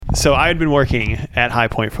So I had been working at High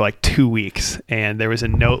Point for like 2 weeks, and there was a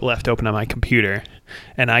note left open on my computer,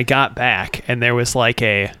 and I got back, and there was like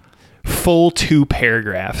a full 2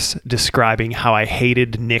 paragraphs describing how I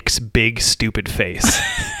hated Nick's big stupid face.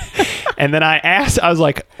 And then I was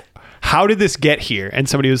like, how did this get here? And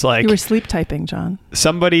somebody was like, you were sleep typing, John.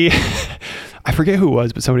 Somebody, I forget who it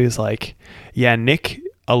was, but somebody was like, yeah, Nick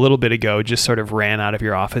a little bit ago just sort of ran out of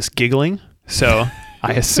your office giggling. So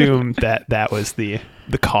I assume that was the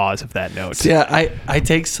cause of that note. So yeah, I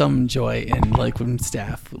take some joy in like when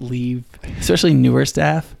staff leave, especially newer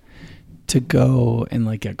staff, to go and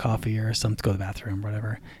like get coffee or something, to go to the bathroom,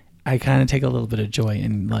 whatever. I kind of take a little bit of joy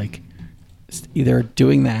in like either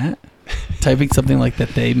doing that, typing something like that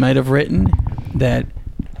they might have written that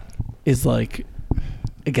is like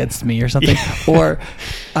against me or something, or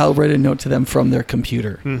I'll write a note to them from their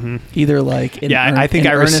computer. Mm-hmm. Either like I think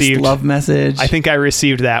I received love message. I think I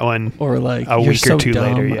received that one, or like a week or two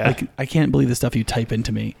later. Yeah, like, I can't believe the stuff you type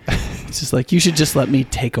into me. It's just like, you should just let me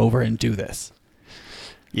take over and do this.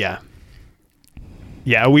 Yeah.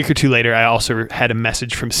 A week or two later, I also had a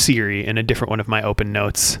message from Siri in a different one of my open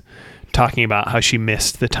notes, talking about how she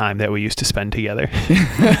missed the time that we used to spend together.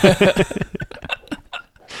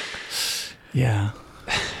 Yeah.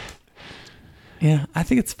 Yeah, I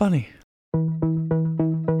think it's funny.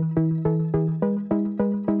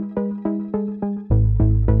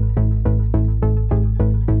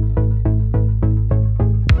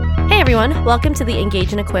 Hey everyone, welcome to the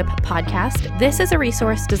Engage and Equip podcast. This is a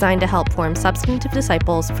resource designed to help form substantive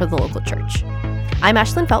disciples for the local church. I'm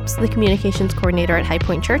Ashlyn Phelps, the communications coordinator at High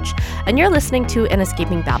Point Church, and you're listening to an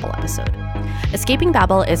Escaping Babel episode. Escaping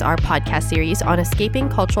Babel is our podcast series on escaping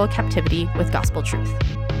cultural captivity with gospel truth.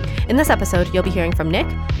 In this episode, you'll be hearing from Nick,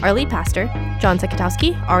 our lead pastor, John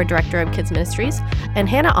Zakatowski, our director of kids ministries, and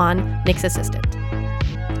Hannah On, Nick's assistant.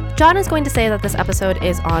 John is going to say that this episode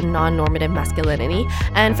is on non-normative masculinity,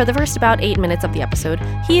 and for the first about 8 minutes of the episode,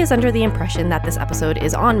 he is under the impression that this episode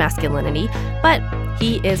is on masculinity, but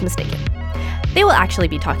he is mistaken. They will actually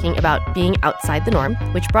be talking about being outside the norm,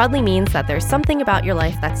 which broadly means that there's something about your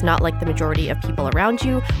life that's not like the majority of people around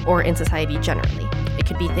you or in society generally. It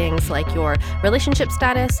could be things like your relationship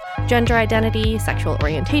status, gender identity, sexual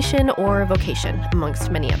orientation, or vocation, amongst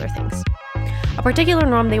many other things. A particular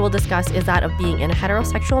norm they will discuss is that of being in a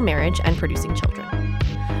heterosexual marriage and producing children.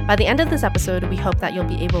 By the end of this episode, we hope that you'll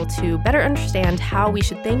be able to better understand how we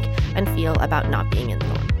should think and feel about not being in the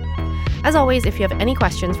norm. As always, if you have any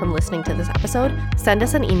questions from listening to this episode, send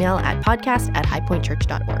us an email at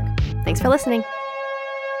podcast@highpointchurch.org. Thanks for listening.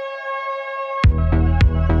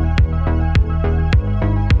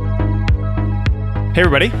 Hey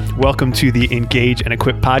everybody, welcome to the Engage and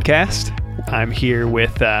Equip podcast. I'm here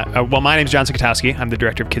with, my name's John Zakatowski. I'm the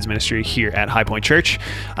director of kids ministry here at High Point Church.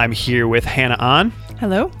 I'm here with Hannah On.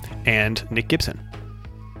 Hello. And Nick Gibson.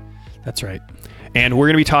 That's right. And we're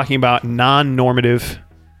going to be talking about non-normative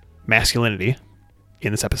masculinity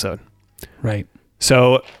in this episode. Right.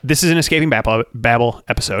 So this is an Escaping Babel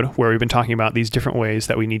episode where we've been talking about these different ways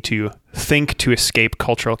that we need to think to escape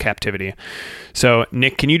cultural captivity. So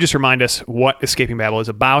Nick, can you just remind us what Escaping Babel is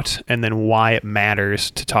about and then why it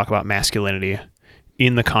matters to talk about masculinity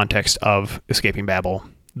in the context of Escaping Babel,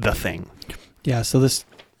 the thing? Yeah, so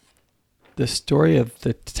the story of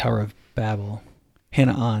the Tower of Babel,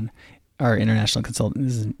 Hannah On, our international consultant,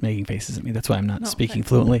 is making faces at me. That's why I'm not speaking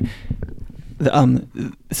fluently. The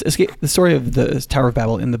story of the Tower of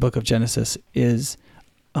Babel in the book of Genesis is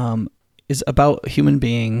about human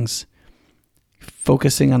beings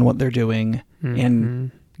focusing on what they're doing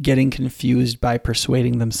and getting confused by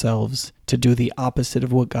persuading themselves to do the opposite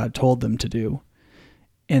of what God told them to do,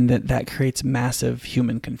 and that creates massive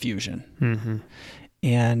human confusion.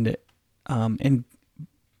 And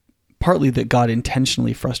partly that God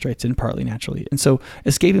intentionally frustrates and partly naturally. And so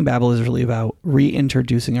Escaping Babel is really about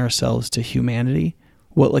reintroducing ourselves to humanity,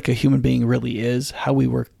 what like a human being really is, how we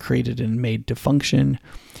were created and made to function,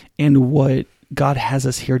 and what God has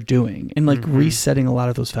us here doing, and like resetting a lot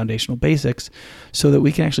of those foundational basics so that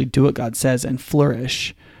we can actually do what God says and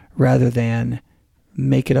flourish rather than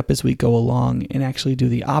make it up as we go along and actually do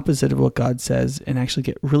the opposite of what God says and actually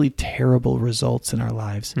get really terrible results in our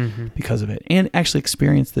lives because of it, and actually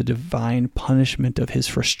experience the divine punishment of his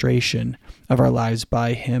frustration of our lives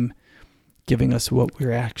by him giving us what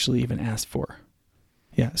we're actually even asked for.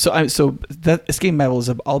 Yeah. So that Escaping Babel is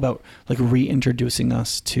all about like reintroducing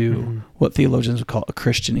us to what theologians would call a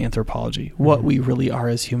Christian anthropology, what we really are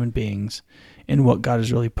as human beings and what God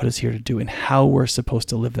has really put us here to do and how we're supposed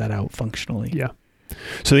to live that out functionally. Yeah.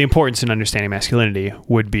 So the importance in understanding masculinity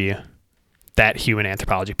would be that human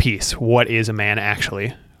anthropology piece. What is a man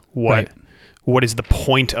actually? What what is the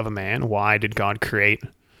point of a man? Why did God create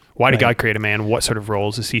a man? What sort of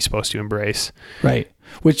roles is he supposed to embrace? Right.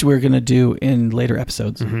 Which we're going to do in later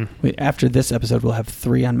episodes. After this episode, we'll have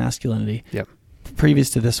 3 on masculinity. Yep. Previous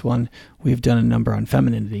to this one, we've done a number on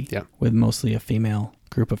femininity with mostly a female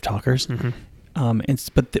group of talkers.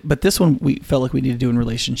 But this one we felt like we need to do in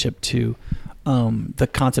relationship to the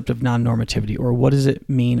concept of non-normativity, or what does it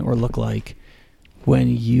mean or look like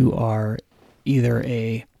when you are either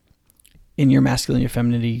in your masculinity or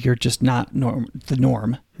femininity, you're just not the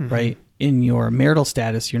norm, right? In your marital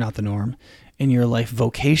status, you're not the norm. In your life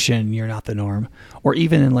vocation, you're not the norm. Or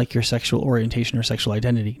even in like your sexual orientation or sexual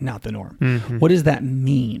identity, not the norm. What does that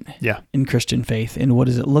mean in Christian faith? And what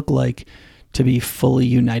does it look like to be fully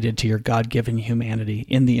united to your God-given humanity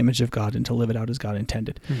in the image of God and to live it out as God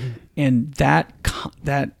intended? And that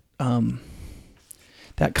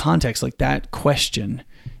context, like that question,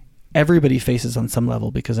 everybody faces on some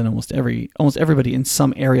level, because in almost everybody in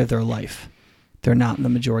some area of their life, they're not the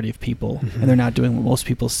majority of people, and they're not doing what most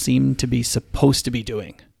people seem to be supposed to be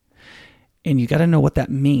doing. And you got to know what that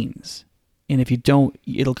means. And if you don't,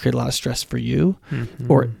 it'll create a lot of stress for you,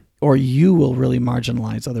 or you will really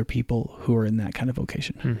marginalize other people who are in that kind of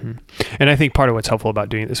vocation. And I think part of what's helpful about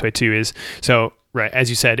doing it this way too is, as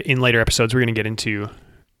you said, in later episodes, we're going to get into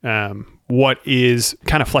what is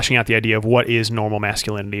kind of fleshing out the idea of what is normal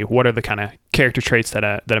masculinity. What are the kind of character traits that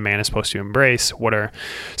a man is supposed to embrace? What are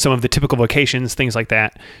some of the typical vocations, things like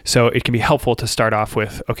that? So it can be helpful to start off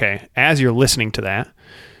with, okay, as you're listening to that,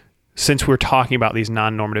 since we're talking about these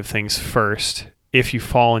non-normative things first, if you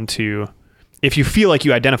feel like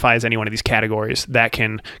you identify as any one of these categories, that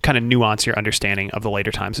can kind of nuance your understanding of the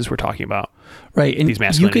later times as we're talking about these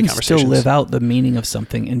masculinity conversations. You can still live out the meaning of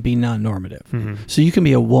something and be non-normative. So you can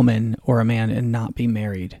be a woman or a man and not be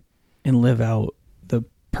married and live out the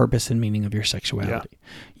purpose and meaning of your sexuality.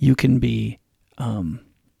 You can be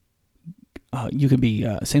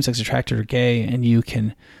same-sex attracted or gay, and you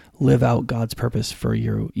can live out God's purpose for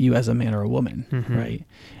you as a man or a woman, right?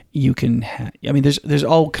 You can there's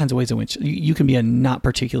all kinds of ways in which you can be a not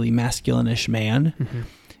particularly masculine-ish man,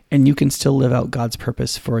 and you can still live out God's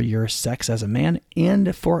purpose for your sex as a man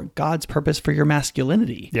and for God's purpose for your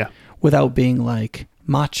masculinity without being like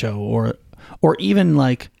macho or even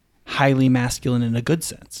like highly masculine in a good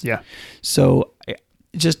sense. So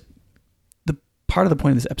just the part of the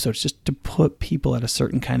point of this episode is just to put people at a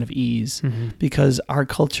certain kind of ease, because our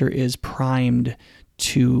culture is primed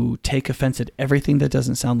to take offense at everything that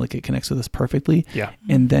doesn't sound like it connects with us perfectly,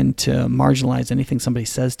 and then to marginalize anything somebody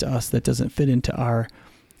says to us that doesn't fit into our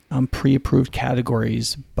pre-approved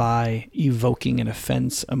categories by evoking an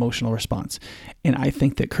offense emotional response. And I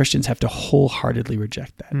think that Christians have to wholeheartedly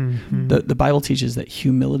reject that. The Bible teaches that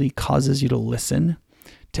humility causes you to listen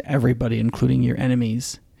to everybody, including your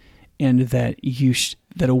enemies, and that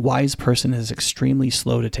that a wise person is extremely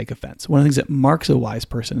slow to take offense. One of the things that marks a wise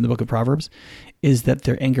person in the book of Proverbs is that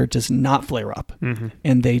their anger does not flare up,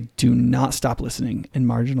 and they do not stop listening and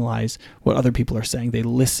marginalize what other people are saying. They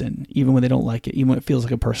listen even when they don't like it, even when it feels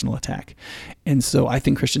like a personal attack. And so I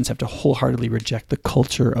think Christians have to wholeheartedly reject the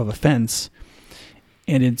culture of offense,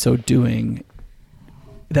 and in so doing,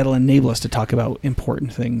 that'll enable us to talk about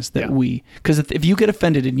important things because if you get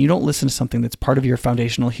offended and you don't listen to something that's part of your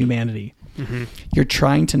foundational humanity, you're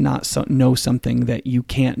trying to not know something that you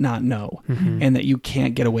can't not know and that you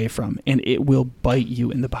can't get away from, and it will bite you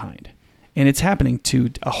in the behind. And it's happening to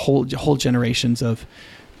whole generations of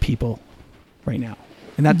people right now.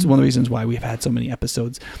 And that's one of the reasons why we've had so many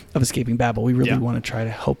episodes of Escaping Babel. We really want to try to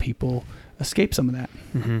help people escape some of that.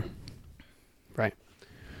 Right.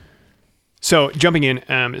 So jumping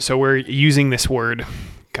in, so we're using this word,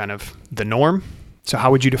 kind of the norm. So how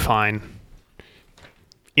would you define,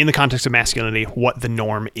 in the context of masculinity, what the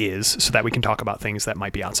norm is, so that we can talk about things that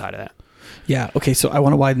might be outside of that? Yeah. Okay. So I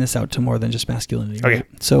want to widen this out to more than just masculinity. Right? Okay.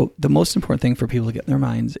 So the most important thing for people to get in their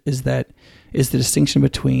minds is the distinction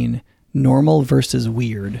between normal versus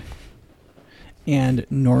weird and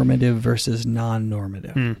normative versus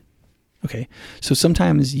non-normative. Okay. So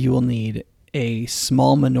sometimes you will need a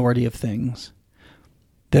small minority of things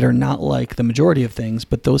that are not like the majority of things,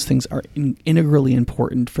 but those things are integrally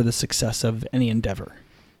important for the success of any endeavor,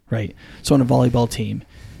 right? So on a volleyball team,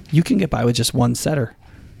 you can get by with just one setter,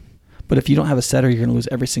 but if you don't have a setter, you're going to lose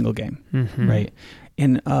every single game, right?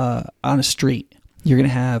 And on a street, you're going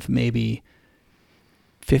to have maybe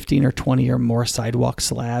 15 or 20 or more sidewalk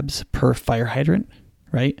slabs per fire hydrant,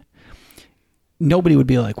 right? Nobody would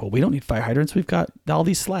be like, well, we don't need fire hydrants. We've got all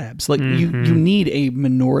these slabs. Like you need a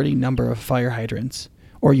minority number of fire hydrants,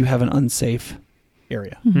 or you have an unsafe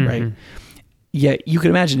area, right? Yet you could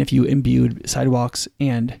imagine if you imbued sidewalks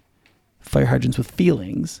and fire hydrants with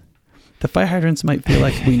feelings, the fire hydrants might feel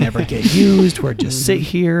like we never get used. We're just sit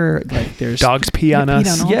here. Like there's dogs pee on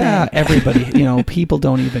us. Yeah, everybody. People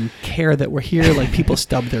don't even care that we're here. Like people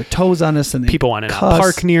stub their toes on us, and people want to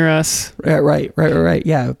park near us. Right.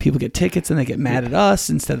 Yeah, people get tickets and they get mad at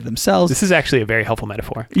us instead of themselves. This is actually a very helpful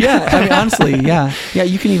metaphor. Yeah, I mean, honestly, yeah.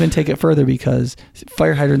 You can even take it further because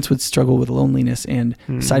fire hydrants would struggle with loneliness, and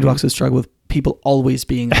sidewalks would struggle with people always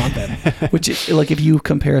being on them. Which, like, if you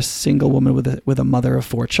compare a single woman with a mother of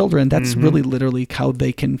 4 children, that's really literally how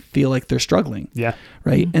they can feel like they're struggling. Yeah.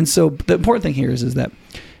 Right. And so the important thing here is that,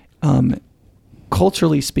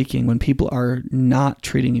 culturally speaking, when people are not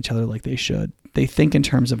treating each other like they should, they think in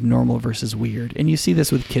terms of normal versus weird. And you see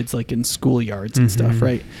this with kids, like in schoolyards and stuff,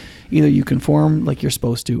 right? Either you conform like you're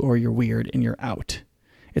supposed to, or you're weird and you're out.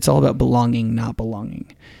 It's all about belonging, not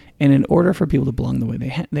belonging. And in order for people to belong the way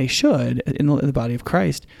they should in the body of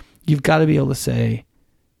Christ, you've got to be able to say,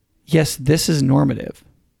 yes, this is normative,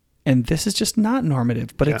 and this is just not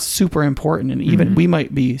normative, but it's super important. And even we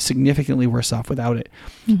might be significantly worse off without it.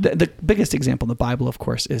 The biggest example in the Bible, of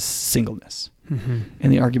course, is singleness.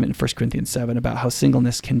 And the argument in 1 Corinthians 7 about how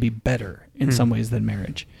singleness can be better in some ways than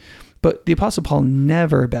marriage. But the Apostle Paul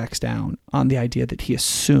never backs down on the idea that he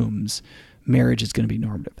assumes marriage is going to be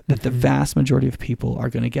normative, that the vast majority of people are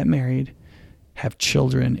going to get married, have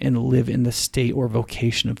children, and live in the state or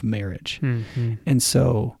vocation of marriage. And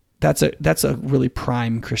so that's a really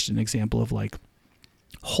prime Christian example of like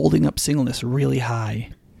holding up singleness really high,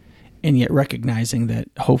 and yet recognizing that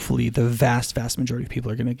hopefully the vast majority of people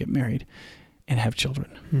are going to get married and have children.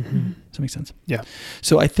 Does that make sense? Yeah.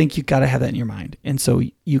 So I think you got to have that in your mind. And so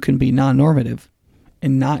you can be non-normative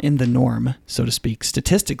and not in the norm, so to speak,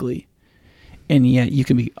 statistically, and yet you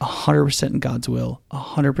can be 100% in God's will,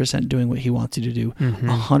 100% doing what he wants you to do,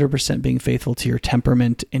 100% being faithful to your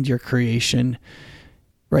temperament and your creation,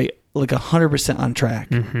 right? Like 100% on track.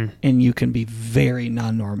 And you can be very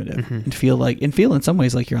non-normative and feel in some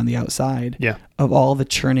ways like you're on the outside of all the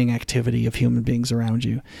churning activity of human beings around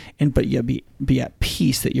you. But yet be at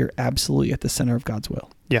peace that you're absolutely at the center of God's will.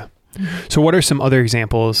 Yeah. So what are some other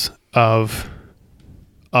examples of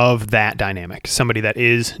that dynamic? Somebody that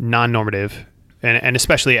is non-normative, and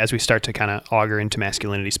especially as we start to kind of augur into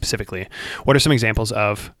masculinity specifically, what are some examples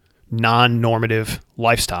of non-normative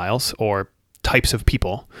lifestyles or types of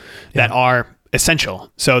people that are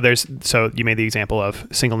essential? So you made the example of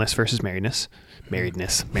singleness versus marriage.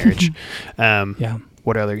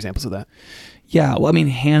 What are other examples of that? Yeah. Well, I mean,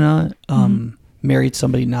 Hannah, married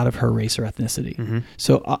somebody not of her race or ethnicity.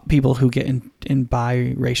 So people who get in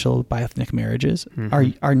biracial, biethnic marriages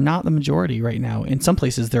are not the majority right now. In some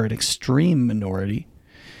places, they're an extreme minority.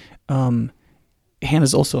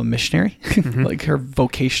 Hannah's also a missionary. Like her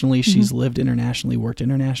vocationally, she's lived internationally, worked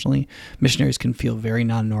internationally. Missionaries can feel very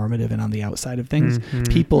non-normative and on the outside of things.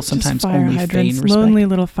 People sometimes only feign respect. Lonely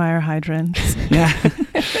little fire hydrants. Yeah.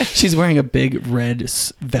 She's wearing a big red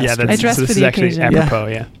vest. Yeah, I dressed for the occasion.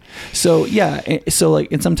 Apropos, So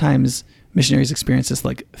and sometimes missionaries experience this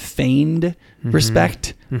like feigned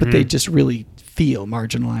respect, but they just really feel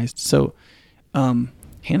marginalized. So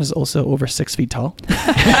Hannah's also over 6 feet tall.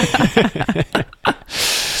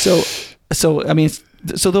 So I mean,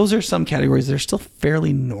 so those are some categories that are still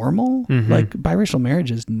fairly normal. Like biracial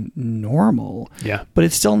marriage is normal, but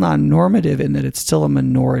it's still not normative in that it's still a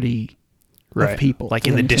minority of people. Like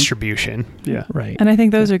in the distribution. Right. And I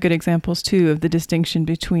think those are good examples too of the distinction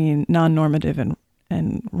between non-normative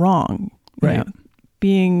and wrong. Right.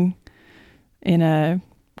 Being in a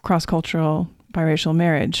cross-cultural biracial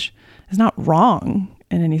marriage is not wrong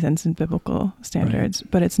in any sense in biblical standards,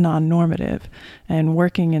 but it's non-normative, and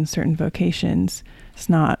working in certain vocations is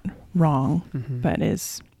not wrong, but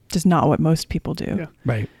is just not what most people do. Yeah.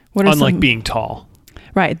 Right. Unlike being tall.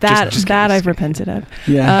 Right. That I've repented of.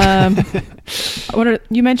 Yeah.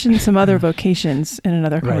 You mentioned some other vocations in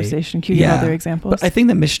another conversation. Can you give other examples? But I think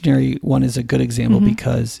the missionary one is a good example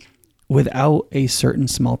because without a certain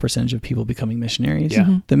small percentage of people becoming missionaries,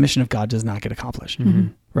 the mission of God does not get accomplished.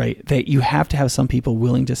 Right? That you have to have some people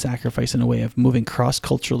willing to sacrifice in a way of moving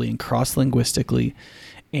cross-culturally and cross-linguistically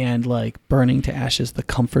and like burning to ashes the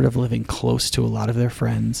comfort of living close to a lot of their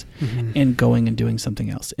friends and going and doing something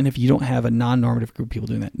else. And if you don't have a non-normative group of people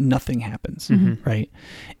doing that, nothing happens, right?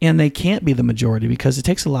 And they can't be the majority because it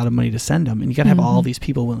takes a lot of money to send them, and you got to have all these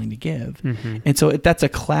people willing to give. And so that's a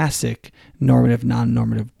classic normative,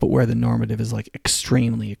 non-normative, but where the normative is like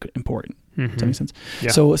extremely important. Does that make sense?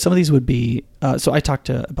 Yeah. So some of these would be, so I talked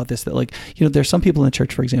about this, that like, there's some people in the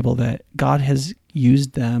church, for example, that God has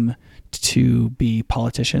used them to be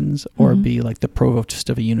politicians or be like the provost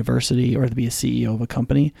of a university or to be a CEO of a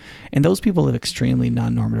company. And those people live extremely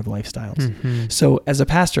non-normative lifestyles. So as a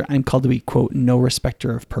pastor, I'm called to be, quote, no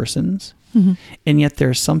respecter of persons. And yet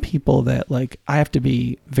there's some people that like I have to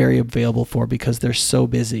be very available for because they're so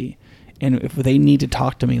busy. And if they need to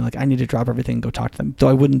talk to me, like I need to drop everything and go talk to them. Though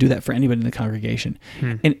I wouldn't do that for anybody in the congregation.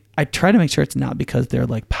 And I try to make sure it's not because they're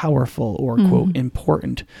like powerful or quote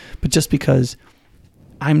important, but just because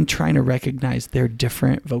I'm trying to recognize their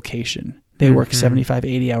different vocation. They work 75,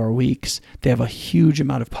 80 hour weeks. They have a huge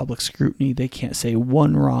amount of public scrutiny. They can't say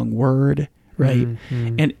one wrong word, right?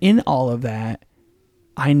 And in all of that,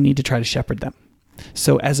 I need to try to shepherd them.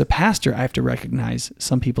 So as a pastor, I have to recognize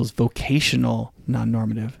some people's vocational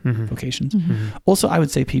non-normative vocations. Also, I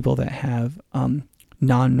would say people that have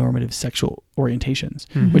non-normative sexual orientations,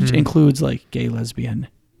 which includes like gay, lesbian,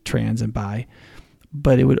 trans, and bi.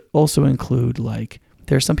 But it would also include like,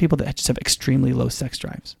 there's some people that just have extremely low sex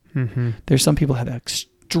drives. There's some people that have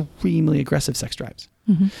extremely aggressive sex drives.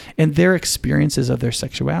 And their experiences of their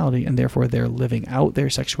sexuality and therefore they're living out their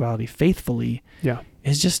sexuality faithfully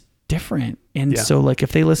is just different. And so like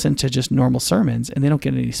if they listen to just normal sermons and they don't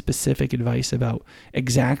get any specific advice about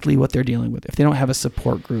exactly what they're dealing with, if they don't have a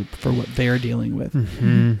support group for what they're dealing with,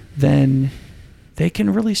 then they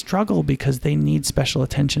can really struggle because they need special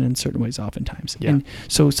attention in certain ways oftentimes. And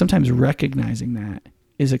so sometimes recognizing that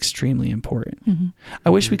is extremely important. I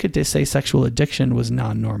wish we could just say sexual addiction was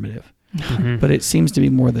non-normative, but it seems to be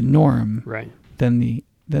more the norm than the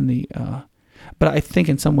but I think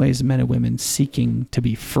in some ways men and women seeking to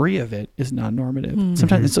be free of it is non-normative.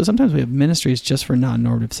 Sometimes we have ministries just for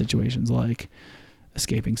non-normative situations like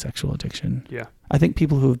escaping sexual addiction. I think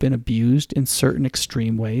people who have been abused in certain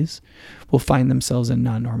extreme ways will find themselves in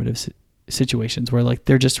non-normative situations where like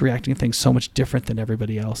they're just reacting to things so much different than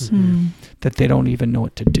everybody else that they don't even know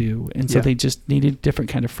what to do. And so they just need a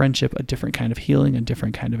different kind of friendship, a different kind of healing, a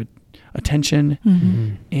different kind of attention,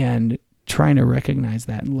 and trying to recognize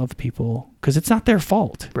that and love people because it's not their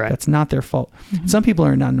fault. That's not their fault. Some people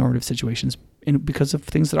are in non-normative situations because of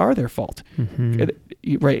things that are their fault.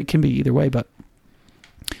 It can be either way, but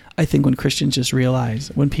I think when Christians just realize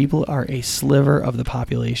when people are a sliver of the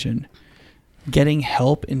population, getting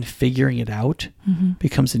help in figuring it out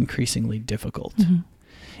becomes increasingly difficult.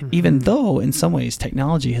 Even though in some ways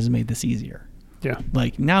technology has made this easier.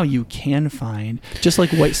 Like now you can find, just like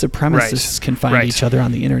white supremacists can find each other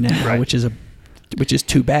on the internet now, which is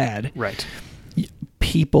too bad.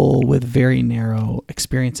 People with very narrow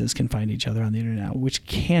experiences can find each other on the internet, which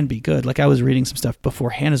can be good. Like I was reading some stuff before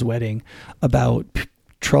Hannah's wedding about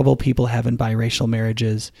trouble people have in biracial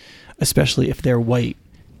marriages, especially if they're white,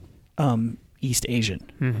 East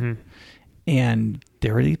Asian. And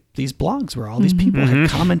there were these blogs where all these people had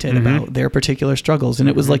commented about their particular struggles, and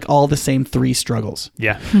it was like all the same 3 struggles.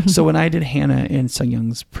 So when I did Hannah and Sung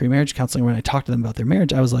Young's pre-marriage counseling, when I talked to them about their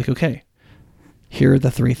marriage, I was like, okay, here are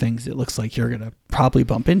the 3 things it looks like you're going to probably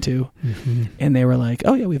bump into. And they were like,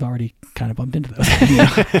 oh yeah, we've already kind of bumped into those.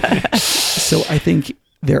 So I think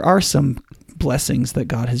there are some blessings that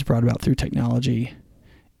God has brought about through technology,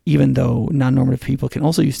 even though non-normative people can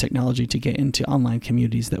also use technology to get into online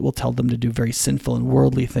communities that will tell them to do very sinful and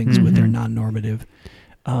worldly things with their non-normative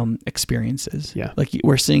experiences. Like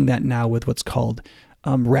we're seeing that now with what's called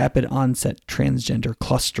rapid onset transgender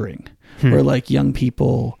clustering, where like young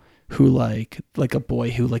people who like a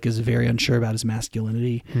boy who like is very unsure about his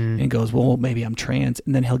masculinity and goes, well, maybe I'm trans.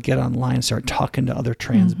 And then he'll get online and start talking to other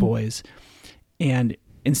trans boys. And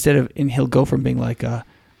he'll go from being like a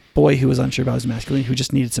boy who was unsure about his masculinity, who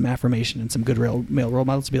just needed some affirmation and some good male role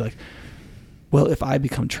models, to be like, well, if I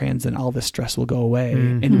become trans, then all this stress will go away.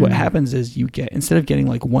 And what happens is you get, instead of getting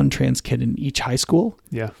like 1 trans kid in each high school,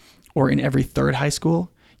 or in every 3rd high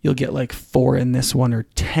school, you'll get like 4 in this one or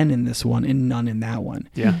 10 in this one and none in that one.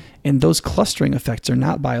 And those clustering effects are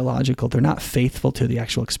not biological. They're not faithful to the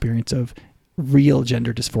actual experience of real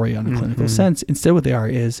gender dysphoria in a clinical sense. Instead, what they are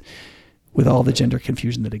is, with all the gender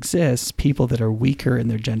confusion that exists, people that are weaker in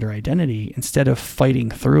their gender identity, instead of fighting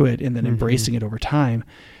through it and then embracing it over time,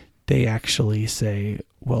 they actually say,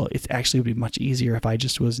 well, it's actually would be much easier if I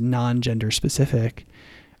just was non-gender specific.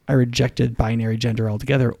 I rejected binary gender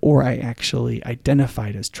altogether, or I actually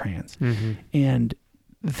identified as trans. And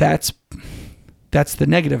that's the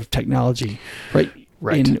negative of technology,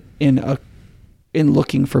 right? In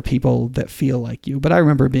looking for people that feel like you. But I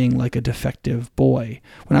remember being like a defective boy.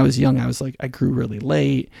 When I was young, I was like, I grew really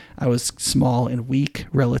late. I was small and weak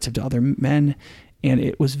relative to other men. And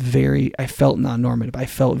it was I felt non-normative. I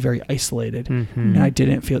felt very isolated. Mm-hmm. And I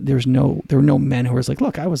didn't feel, there were no men who was like,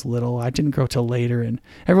 look, I was little. I didn't grow till later. And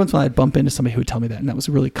every once in a while I'd bump into somebody who would tell me that. And that was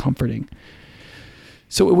really comforting.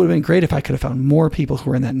 So it would have been great if I could have found more people who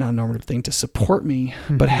were in that non-normative thing to support me.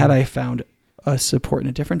 Mm-hmm. But had I found a support in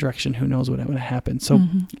a different direction, who knows what would have happened. So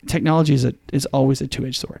technology is always a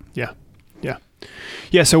two-edged sword. Yeah.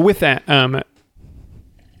 So with that,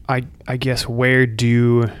 I guess where do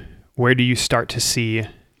you start to see?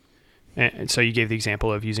 And so you gave the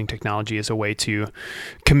example of using technology as a way to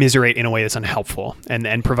commiserate in a way that's unhelpful,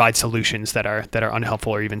 and provide solutions that are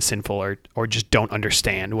unhelpful or even sinful, or just don't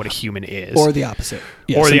understand what a human is, or the opposite.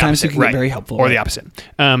 Yeah, or sometimes the opposite, it can right. get very helpful, or right? the opposite.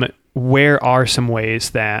 Where are some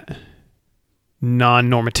ways that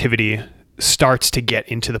non-normativity starts to get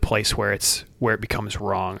into the place where it becomes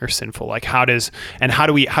wrong or sinful? Like how do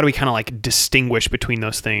we kind of like distinguish between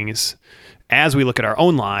those things as we look at our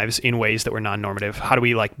own lives in ways that were non-normative? How do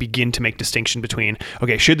we like begin to make distinction between,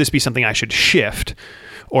 okay, should this be something I should shift,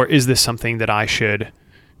 or is this something that I should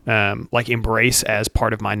like embrace as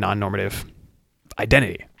part of my non-normative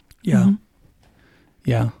identity? Yeah.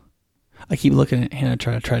 Yeah. I keep looking at Hannah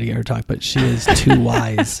try to get her to talk, but she is too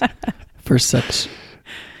wise for such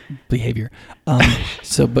behavior.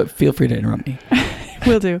 But feel free to interrupt me.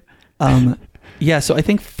 Will do. Yeah. So I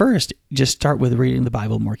think first, just start with reading the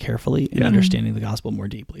Bible more carefully and understanding the gospel more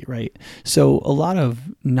deeply, right? So a lot of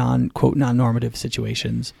non-normative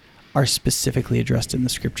situations are specifically addressed in the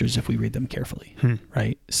scriptures if we read them carefully,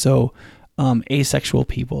 right? So asexual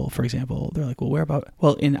people, for example, they're like, well, where about?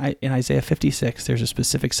 Well, in Isaiah 56, there's a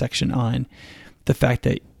specific section on the fact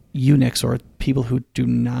that eunuchs, or people who do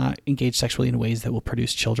not engage sexually in ways that will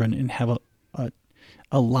produce children and have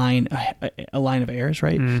a line of heirs,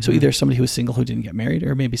 right? Mm-hmm. So either somebody who was single who didn't get married,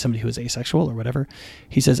 or maybe somebody who was asexual or whatever.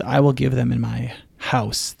 He says, I will give them in my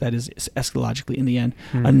house, that is eschatologically in the end,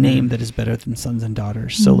 a name that is better than sons and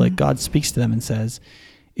daughters. So like God speaks to them and says,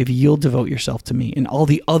 if you'll devote yourself to me in all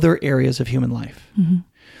the other areas of human life,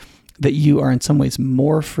 that you are in some ways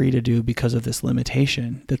more free to do because of this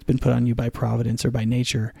limitation that's been put on you by providence or by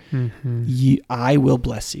nature, I will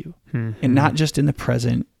bless you. And not just in the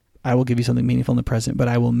present, I will give you something meaningful in the present, but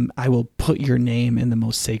I will put your name in the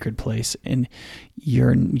most sacred place, and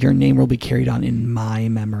your name will be carried on in my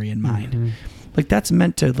memory and mind. Like that's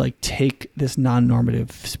meant to like take this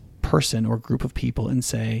non-normative person or group of people and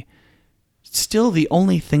say, still the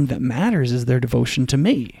only thing that matters is their devotion to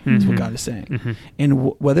me, is what God is saying.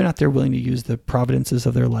 And whether or not they're willing to use the providences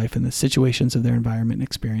of their life and the situations of their environment and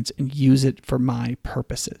experience and use it for my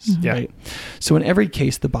purposes, right? So in every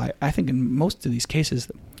case, I think in most of these cases,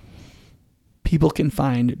 people can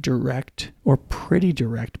find direct or pretty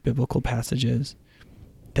direct biblical passages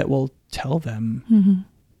that will tell them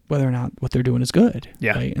whether or not what they're doing is good.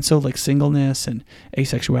 Yeah. Right? And so like singleness and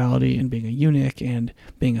asexuality and being a eunuch and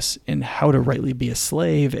and how to rightly be a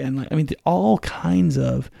slave. And like, I mean, all kinds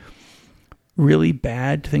of really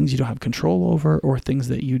bad things you don't have control over, or things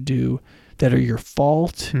that you do that are your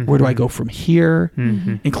fault. Where do I go from here?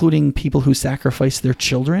 Including people who sacrifice their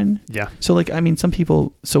children. Yeah. So like, I mean,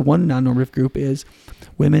 so one non-normative group is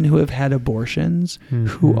women who have had abortions,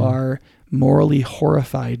 who are morally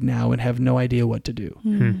horrified now and have no idea what to do.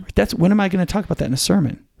 When am I going to talk about that in a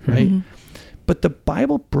sermon? Right. But the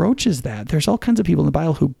Bible broaches that. There's all kinds of people in the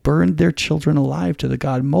Bible who burned their children alive to the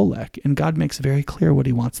god Molech, and God makes very clear what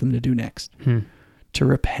he wants them to do next. To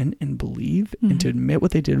repent and believe, and to admit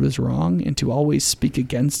what they did was wrong, and to always speak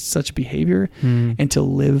against such behavior, and to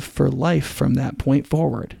live for life from that point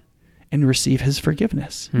forward and receive his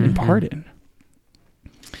forgiveness and pardon.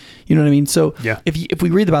 You know what I mean? So if we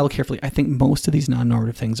read the Bible carefully, I think most of these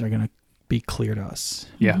non-normative things are going to be clear to us.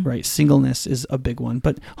 Yeah. Right. Singleness is a big one,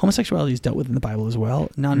 but homosexuality is dealt with in the Bible as well.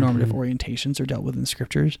 Non-normative orientations are dealt with in the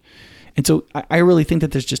scriptures. And so I really think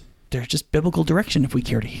that there's just biblical direction if we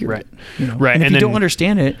care to hear it. You know? Right. And if you don't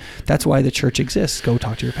understand it, that's why the church exists. Go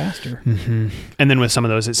talk to your pastor. And then with some of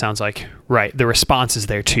those, it sounds like, the response is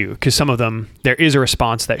there too. Because some of them, there is a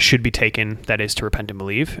response that should be taken, that is to repent and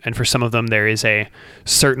believe. And for some of them, there is a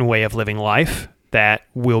certain way of living life that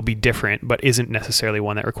will be different, but isn't necessarily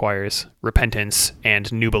one that requires repentance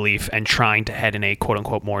and new belief and trying to head in a quote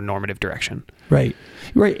unquote more normative direction. Right.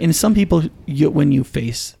 And some people, when you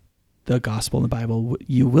face the gospel in the Bible,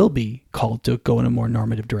 you will be called to go in a more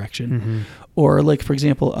normative direction. Or like, for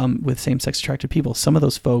example, with same-sex attracted people, some of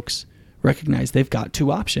those folks recognize they've got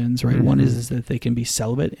two options, right? One is that they can be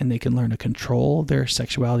celibate and they can learn to control their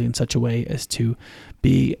sexuality in such a way as to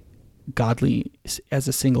be godly as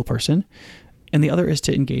a single person. And the other is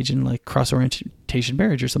to engage in like cross-orientation orientation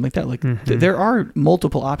marriage or something like that. Like there are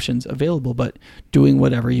multiple options available, but doing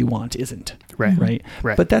whatever you want isn't. Right.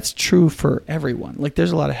 But that's true for everyone. Like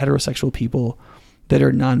there's a lot of heterosexual people that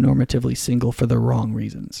are non-normatively single for the wrong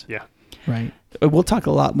reasons. Yeah. Right. We'll talk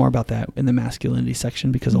a lot more about that in the masculinity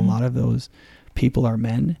section because a lot of those people are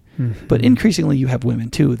men, but increasingly you have women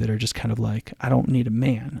too that are just kind of like, I don't need a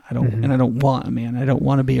man. I don't want a man. I don't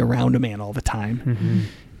want to be around a man all the time.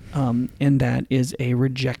 And that is a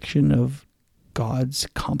rejection of God's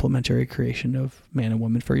complementary creation of man and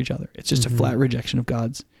woman for each other. It's just a flat rejection of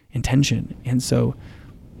God's intention. And so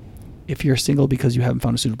if you're single because you haven't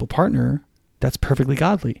found a suitable partner, that's perfectly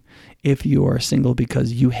godly. If you are single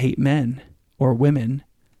because you hate men or women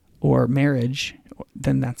or marriage,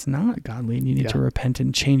 then that's not godly, and you need to repent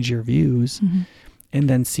and change your views and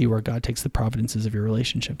then see where God takes the providences of your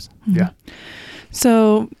relationships. Yeah.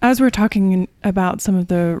 So as we're talking about some of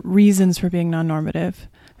the reasons for being non-normative,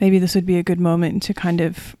 maybe this would be a good moment to kind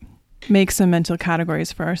of make some mental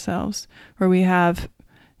categories for ourselves where we have,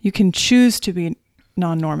 you can choose to be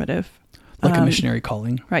non-normative. Like a missionary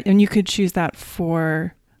calling. Right. And you could choose that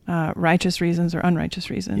for righteous reasons or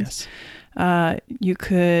unrighteous reasons. Yes. You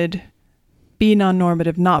could be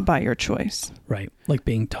non-normative not by your choice. Right. Like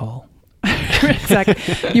being tall. Exactly.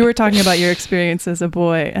 You were talking about your experience as a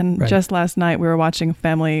boy, and just last night we were watching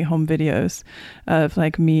family home videos of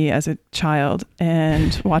like me as a child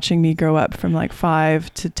and watching me grow up from like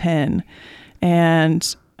 5 to 10.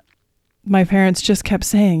 And my parents just kept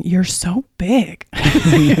saying, "You're so big."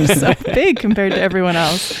 You're so big compared to everyone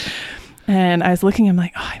else. And I was looking, I'm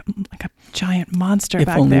like, oh, I'm like a giant monster back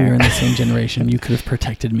there. If only we were in the same generation, you could have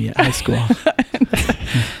protected me at high school.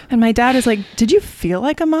 And my dad is like, did you feel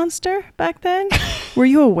like a monster back then? Were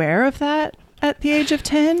you aware of that at the age of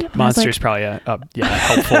 10? Monster's probably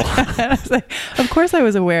helpful. I was like, of course I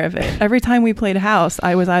was aware of it. Every time we played house,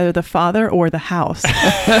 I was either the father or the house.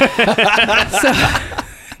 So,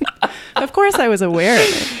 of course I was aware of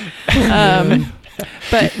it.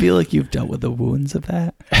 But do you feel like you've dealt with the wounds of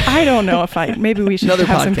that? I don't know if maybe we should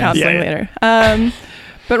have some counseling later.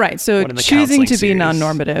 But right, so choosing to be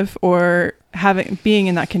non-normative or being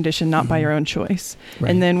in that condition not by your own choice.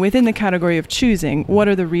 Right. And then within the category of choosing, what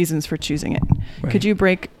are the reasons for choosing it? Right. Could you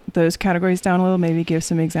break those categories down a little, maybe give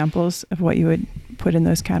some examples of what you would put in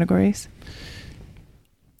those categories?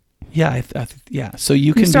 Yeah, So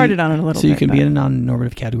you can started on it a little bit. So you can be in a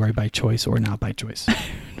non-normative category by choice or not by choice.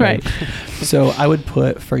 Right. So I would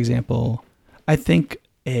put, for example, I think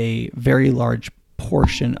a very large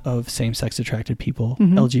portion of same-sex attracted people,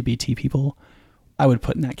 LGBT people, I would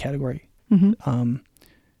put in that category.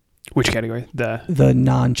 Which category? The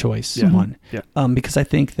non-choice one. Yeah. Because I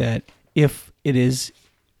think that if it is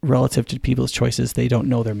relative to people's choices, they don't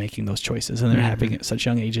know they're making those choices, and they're happening at such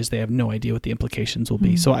young ages, they have no idea what the implications will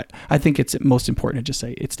be. So I think it's most important to just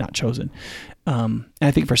say it's not chosen. And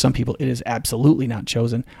I think for some people it is absolutely not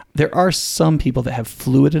chosen. There are some people that have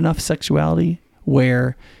fluid enough sexuality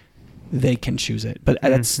where they can choose it, but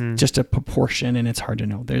that's just a proportion, and it's hard to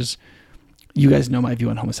know. You guys know my view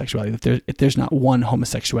on homosexuality. If there's not one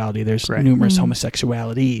homosexuality, there's numerous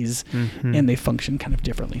homosexualities, and they function kind of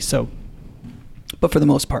differently. So, but for the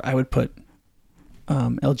most part, I would put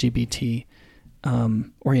LGBT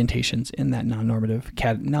orientations in that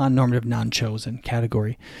non-normative, non-chosen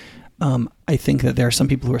category. I think that there are some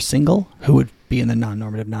people who are single who would be in the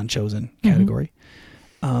non-normative, non-chosen category.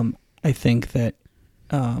 I think that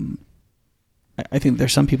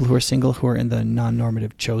there's some people who are single who are in the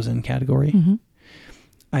non-normative chosen category.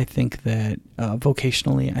 I think that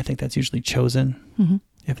vocationally, I think that's usually chosen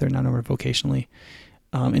if they're non-normative vocationally.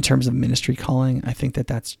 In terms of ministry calling, I think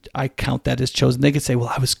I count that as chosen. They could say, well,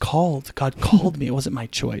 I was called. God called me. It wasn't my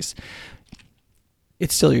choice.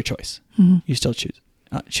 It's still your choice. You still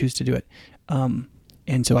choose to do it.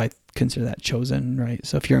 And so I consider that chosen, right?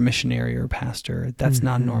 So if you're a missionary or a pastor, that's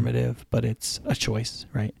non-normative, but it's a choice,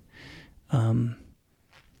 right?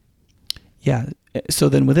 So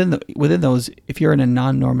then within those, if you're in a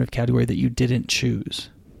non-normative category that you didn't choose,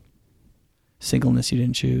 singleness you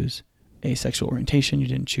didn't choose, asexual orientation you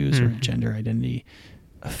didn't choose, or gender identity,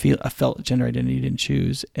 a felt gender identity you didn't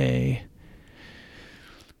choose, and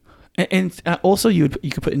also you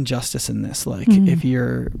could put injustice in this, like if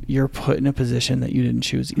you're put in a position that you didn't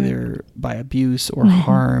choose, either by abuse or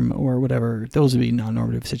harm or whatever, those would be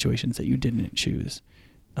non-normative situations that you didn't choose.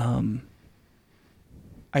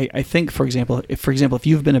 I think, for example, if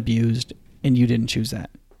you've been abused and you didn't choose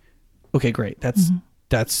that, okay, great. That's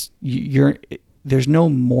there's no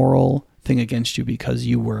moral thing against you because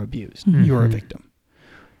you were abused. You're a victim.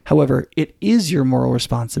 However, it is your moral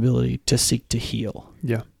responsibility to seek to heal.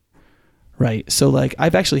 Yeah. right? So like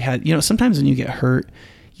I've actually had, sometimes when you get hurt,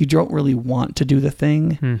 you don't really want to do the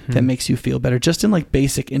thing that makes you feel better, just in like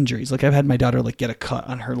basic injuries. Like I've had my daughter like get a cut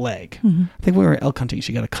on her leg. I think when we were elk hunting,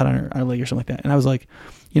 she got a cut on her leg or something like that. And I was like,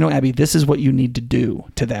 Abby, this is what you need to do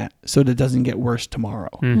to that so that it doesn't get worse tomorrow.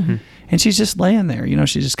 And she's just laying there,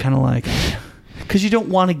 she's just kind of like, because you don't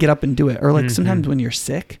want to get up and do it. Or like sometimes when you're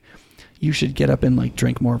sick, you should get up and like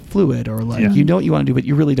drink more fluid, or like, you know what you want to do, but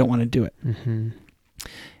you really don't want to do it.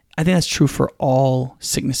 I think that's true for all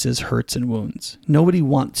sicknesses, hurts, and wounds. Nobody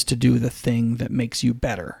wants to do the thing that makes you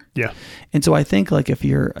better. Yeah. And so I think like if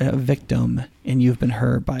you're a victim and you've been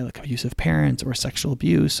hurt by like abusive parents or sexual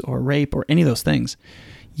abuse or rape or any of those things,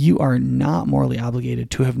 you are not morally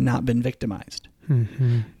obligated to have not been victimized.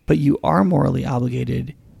 But you are morally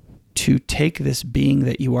obligated to take this being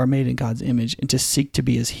that you are made in God's image and to seek to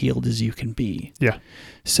be as healed as you can be. Yeah.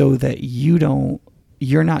 So that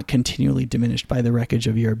you're not continually diminished by the wreckage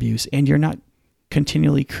of your abuse, and you're not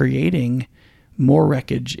continually creating more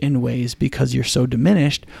wreckage in ways because you're so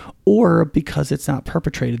diminished or because it's not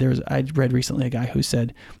perpetrated. I read recently a guy who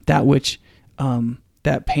said that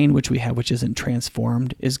that pain which we have, which isn't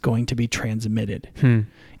transformed, is going to be transmitted.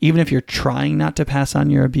 Even if you're trying not to pass on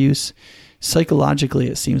your abuse, psychologically,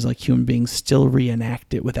 it seems like human beings still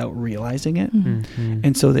reenact it without realizing it.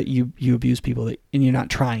 And so that you abuse people and you're not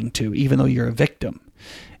trying to, even though you're a victim.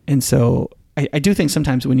 And so I do think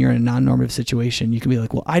sometimes when you're in a non-normative situation, you can be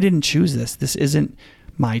like, well, I didn't choose this. This isn't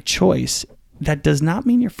my choice. That does not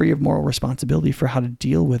mean you're free of moral responsibility for how to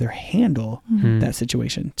deal with or handle that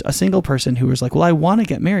situation. A single person who is like, well, I want to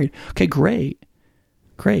get married. Okay, great.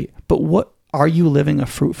 But what are you living a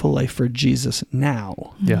fruitful life for Jesus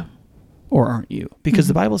now? Yeah. Or aren't you? Because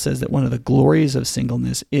the Bible says that one of the glories of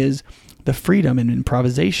singleness is the freedom and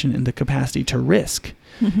improvisation and the capacity to risk.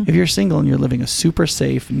 If you're single and you're living a super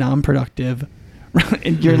safe, non-productive,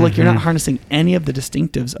 and you're not harnessing any of the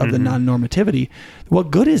distinctives of the non-normativity,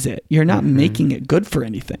 what good is it? You're not making it good for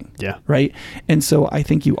anything. Yeah. Right? And so I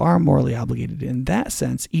think you are morally obligated in that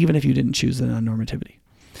sense, even if you didn't choose the non-normativity.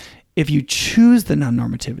 If you choose the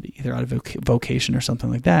non-normativity, either out of vocation or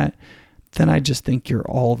something like that, then I just think you're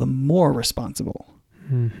all the more responsible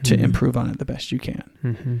to improve on it the best you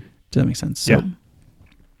can. Does that make sense? So,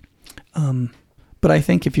 but I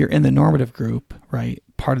think if you're in the normative group, right,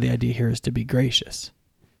 part of the idea here is to be gracious.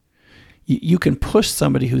 You can push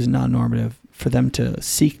somebody who's non-normative for them to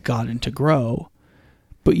seek God and to grow,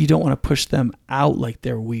 but you don't want to push them out like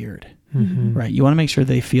they're weird, right? You want to make sure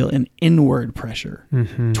they feel an inward pressure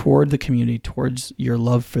toward the community, towards your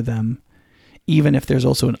love for them, even if there's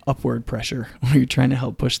also an upward pressure where you're trying to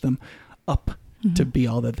help push them up to be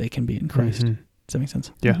all that they can be in Christ. Does that make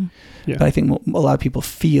sense? Yeah. But I think a lot of people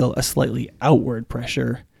feel a slightly outward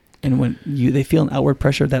pressure. And when they feel an outward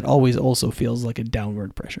pressure, that always also feels like a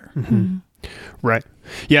downward pressure. Right.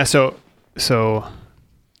 Yeah. So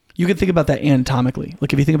you can think about that anatomically.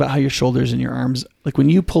 Like if you think about how your shoulders and your arms, like when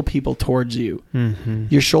you pull people towards you,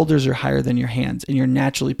 your shoulders are higher than your hands and you're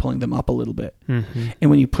naturally pulling them up a little bit. And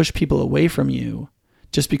when you push people away from you,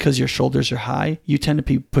 just because your shoulders are high, you tend to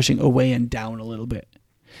be pushing away and down a little bit.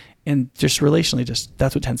 And just relationally,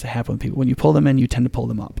 that's what tends to happen with people. When you pull them in, you tend to pull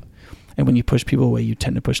them up. And when you push people away, you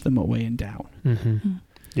tend to push them away and down.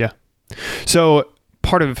 Yeah. So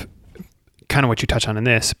part of kind of what you touch on in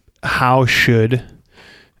this, how should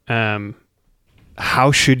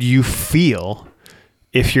you feel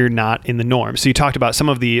if you're not in the norm? So you talked about some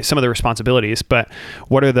of the responsibilities, but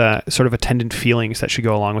what are the sort of attendant feelings that should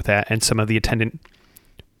go along with that, and some of the attendant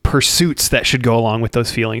pursuits that should go along with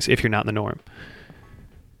those feelings if you're not in the norm?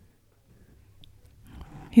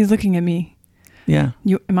 He's looking at me. Yeah.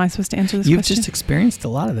 Am I supposed to answer this question? question? You've just experienced a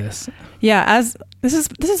lot of this. Yeah. As this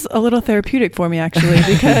is a little therapeutic for me, actually,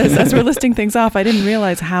 because as we're listing things off, I didn't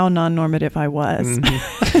realize how non-normative I was.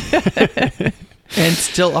 And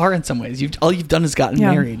still are in some ways. All you've done is gotten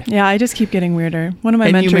married. Yeah. I just keep getting weirder. One of my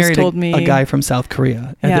mentors told me a guy from South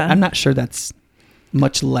Korea. Yeah. I'm not sure that's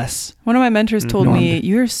much less. One of my mentors told me,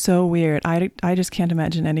 "You're so weird. I just can't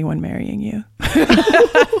imagine anyone marrying you."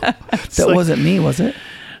 That wasn't me, was it?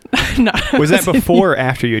 No. Was that before or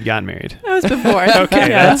after you had gotten married? That was before. Okay,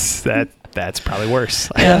 yeah. that's probably worse.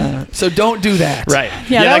 Yeah. So don't do that. Right.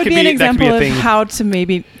 Yeah, that would be an example of thing. how to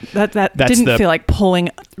maybe that didn't feel like pulling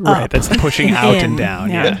up. Right. That's pushing out and down.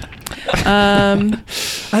 Yeah.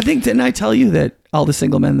 I think, didn't I tell you that all the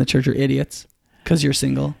single men in the church are idiots because you're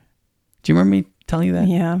single? Do you remember me telling you that?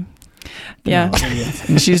 Yeah. Yeah.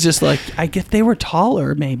 And she's just like, I guess they were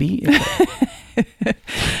taller, maybe.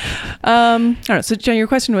 All right. So, Jen, your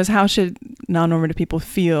question was, how should non-normative people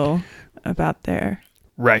feel about their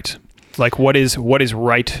right? Like, what is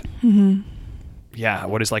right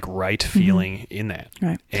what is like right feeling in that?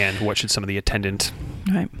 Right. And what should some of the attendant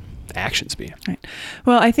Right. actions be? Right.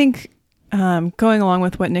 Well, I think going along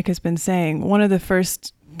with what Nick has been saying, one of the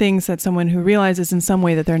first things that someone who realizes in some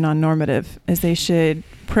way that they're non-normative is they should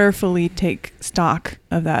prayerfully take stock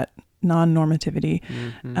of that non-normativity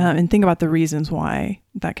and think about the reasons why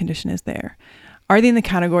that condition is there. Are they in the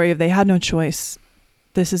category of they had no choice?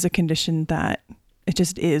 This is a condition that it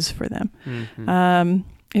just is for them.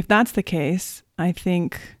 If that's the case, I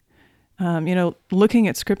think, looking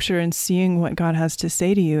at scripture and seeing what God has to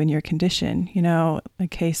say to you in your condition, a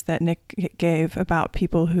case that Nick gave about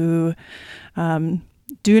people who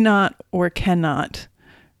do not or cannot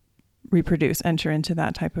reproduce, enter into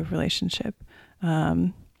that type of relationship.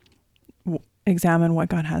 Examine what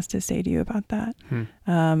God has to say to you about that.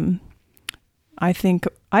 I think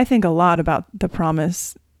a lot about the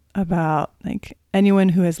promise about like anyone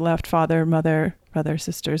who has left father, mother, brother,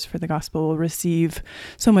 sisters for the gospel will receive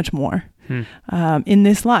so much more in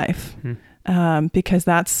this life, because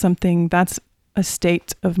that's a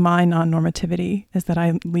state of my non-normativity, is that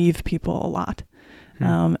I leave people a lot.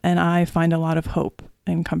 And I find a lot of hope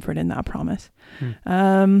and comfort in that promise.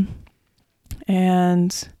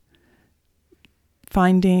 And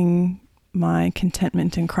finding my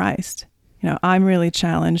contentment in Christ. I'm really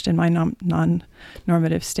challenged in my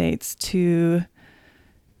non-normative states to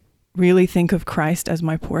really think of Christ as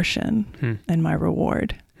my portion and my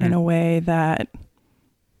reward in a way that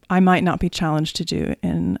I might not be challenged to do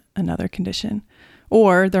in another condition.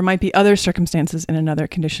 Or there might be other circumstances in another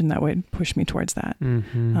condition that would push me towards that.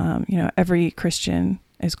 Every Christian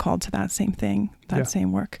is called to that same thing, that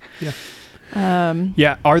same work.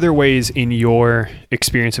 Are there ways in your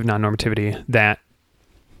experience of non-normativity that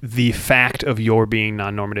the fact of your being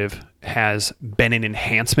non-normative has been an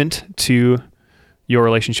enhancement to your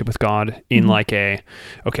relationship with God in like I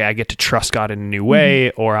get to trust God in a new way,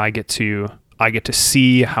 or I get to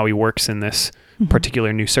see how he works in this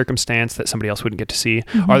particular new circumstance that somebody else wouldn't get to see?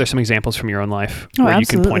 Are there some examples from your own life where you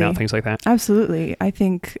can point out things like that? Absolutely. I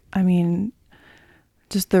think,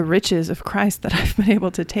 just the riches of Christ that I've been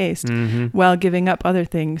able to taste while giving up other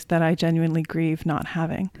things that I genuinely grieve not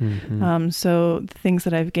having. So the things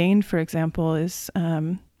that I've gained, for example, is,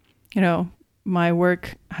 my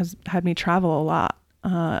work has had me travel a lot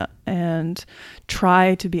and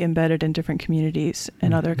try to be embedded in different communities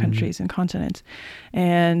in other countries and continents.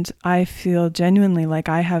 And I feel genuinely like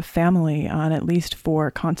I have family on at least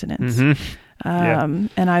 4 continents. And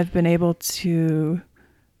I've been able to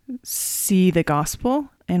see the gospel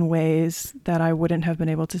in ways that I wouldn't have been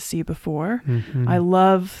able to see before. I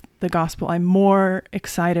love the gospel. I'm more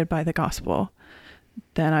excited by the gospel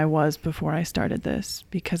than I was before I started this,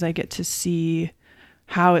 because I get to see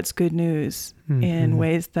how it's good news in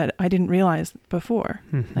ways that I didn't realize before.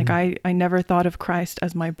 Like I never thought of Christ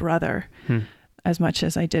as my brother as much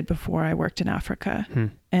as I did before I worked in Africa.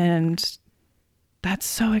 And that's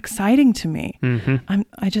so exciting to me.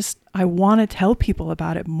 I want to tell people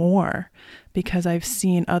about it more because I've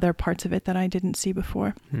seen other parts of it that I didn't see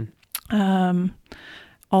before.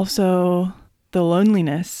 Also, the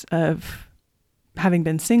loneliness of having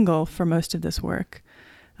been single for most of this work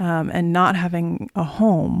and not having a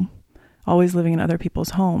home, always living in other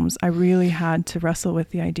people's homes. I really had to wrestle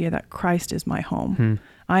with the idea that Christ is my home.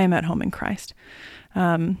 I am at home in Christ.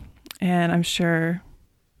 And I'm sure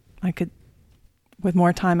with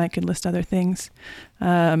more time, I could list other things.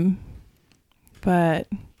 But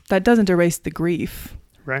that doesn't erase the grief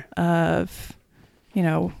of,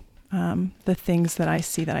 the things that I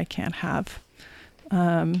see that I can't have.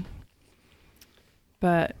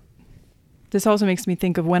 But this also makes me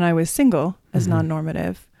think of when I was single as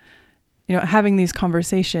non-normative. Having these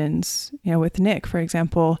conversations, with Nick, for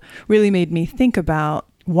example, really made me think about,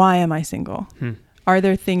 why am I single? Are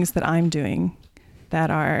there things that I'm doing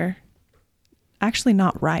that are actually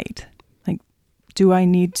not right? Like, do I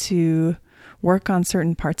need to work on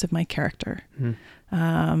certain parts of my character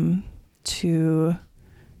to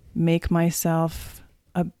make myself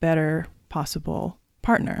a better possible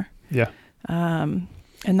partner?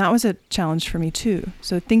 And that was a challenge for me too.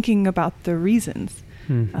 So thinking about the reasons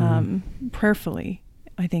prayerfully,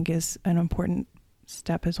 I think, is an important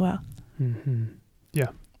step as well.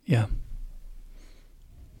 Yeah.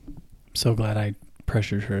 So glad I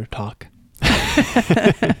pressured her to talk.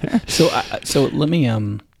 So let me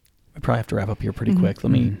I probably have to wrap up here pretty quick.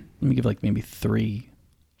 Let me give like maybe a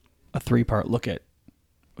 3-part look at.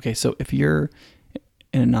 Okay, so if you're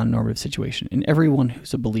in a non-normative situation, and everyone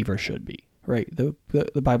who's a believer should be, right? The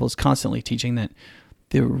Bible is constantly teaching that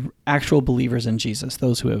the actual believers in Jesus,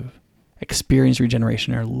 those who have experienced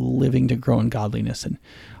regeneration, are living to grow in godliness, and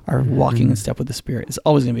are walking in step with the Spirit, is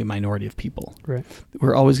always going to be a minority of people. Right.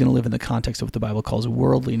 We're always going to live in the context of what the Bible calls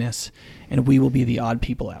worldliness, and we will be the odd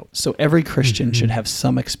people out. So every Christian should have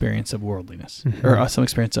some experience of worldliness, or some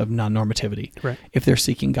experience of non-normativity, Right. if they're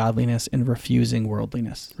seeking godliness and refusing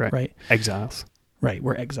worldliness. Right. Exiles. Right.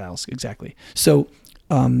 We're exiles. Exactly. So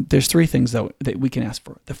there's three things though that we can ask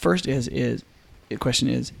for. The first is the question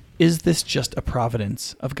is this just a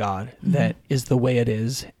providence of God that is the way it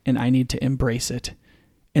is, and I need to embrace it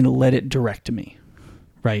and let it direct me?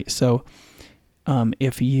 Right. So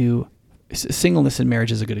singleness in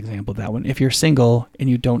marriage is a good example of that one. If you're single and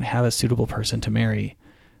you don't have a suitable person to marry,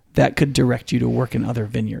 that could direct you to work in other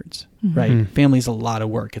vineyards, right? Family's a lot of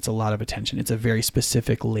work. It's a lot of attention. It's a very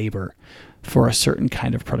specific labor for a certain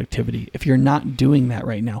kind of productivity. If you're not doing that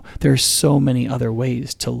right now, there's so many other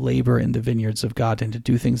ways to labor in the vineyards of God and to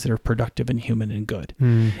do things that are productive and human and good.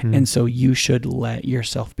 And so you should let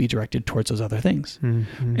yourself be directed towards those other things.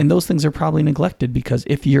 And those things are probably neglected because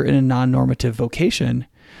if you're in a non-normative vocation,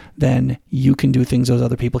 then you can do things those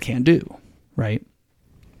other people can't do, right?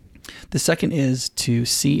 The second is to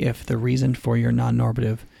see if the reason for your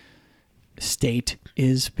non-normative state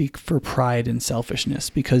is for pride and selfishness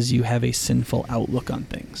because you have a sinful outlook on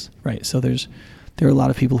things, right? So there are a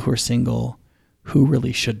lot of people who are single who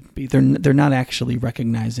really shouldn't be. They're not actually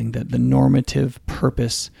recognizing that the normative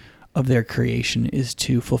purpose of their creation is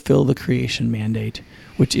to fulfill the creation mandate,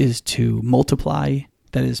 which is to multiply,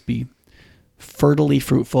 that is, be fertily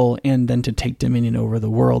fruitful, and then to take dominion over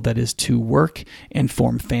the world, that is to work and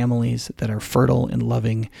form families that are fertile and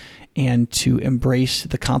loving, and to embrace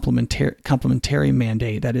the complementary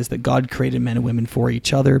mandate, that is that God created men and women for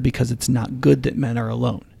each other because it's not good that men are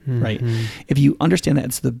alone, right? If you understand that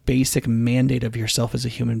it's the basic mandate of yourself as a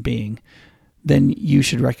human being, then you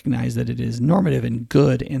should recognize that it is normative and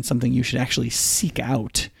good and something you should actually seek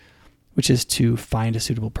out, which is to find a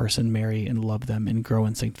suitable person, marry and love them, and grow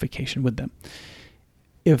in sanctification with them.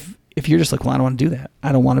 If you're just like, well, I don't want to do that.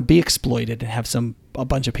 I don't want to be exploited and have a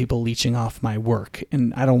bunch of people leeching off my work,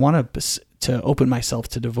 and I don't want to open myself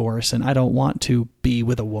to divorce, and I don't want to be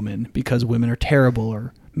with a woman because women are terrible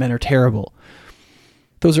or men are terrible.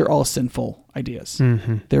 Those are all sinful ideas.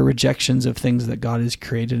 They're rejections of things that God has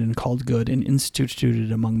created and called good and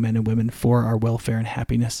instituted among men and women for our welfare and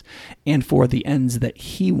happiness and for the ends that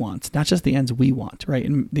he wants, not just the ends we want, right?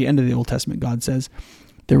 In the end of the Old Testament, God says,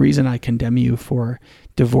 the reason I condemn you for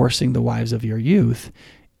divorcing the wives of your youth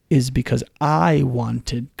is because I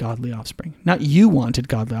wanted godly offspring. Not you wanted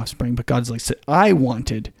godly offspring, but God's like, I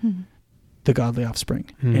wanted the godly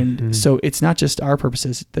offspring. And so it's not just our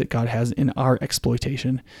purposes that God has in our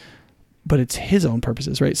exploitation, but it's his own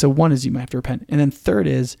purposes, right? So one is you might have to repent. And then third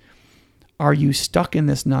is, are you stuck in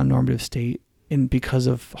this non-normative state because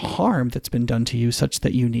of harm that's been done to you such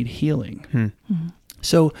that you need healing?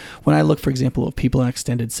 So when I look, for example, at people in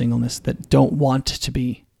extended singleness that don't want to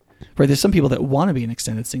be, right? There's some people that want to be in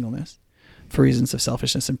extended singleness for reasons of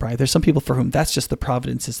selfishness and pride. There's some people for whom that's just the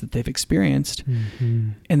providences that they've experienced.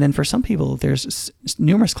 And then for some people, there's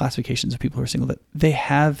numerous classifications of people who are single that they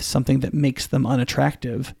have something that makes them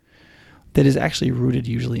unattractive that is actually rooted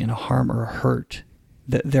usually in a harm or a hurt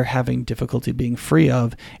that they're having difficulty being free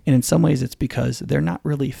of. And in some ways it's because they're not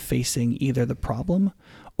really facing either the problem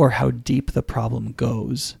or how deep the problem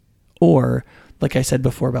goes. Or, like I said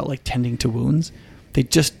before about like tending to wounds, they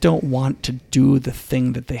just don't want to do the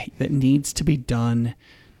thing that needs to be done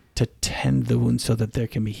to tend the wound so that there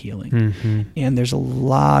can be healing. And there's a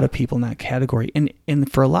lot of people in that category.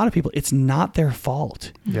 And for a lot of people, it's not their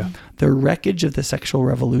fault. The wreckage of the sexual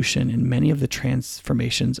revolution and many of the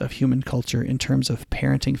transformations of human culture in terms of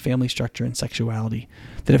parenting, family structure, and sexuality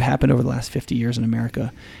that have happened over the last 50 years in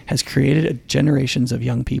America has created generations of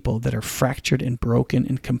young people that are fractured and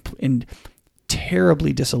broken and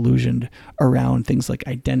terribly disillusioned around things like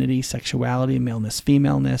identity, sexuality, maleness,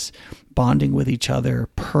 femaleness, bonding with each other,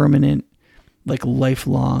 permanent, like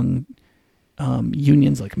lifelong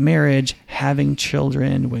unions like marriage, having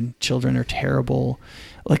children when children are terrible,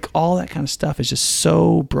 like all that kind of stuff is just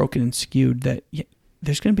so broken and skewed that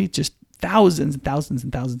there's going to be just thousands and thousands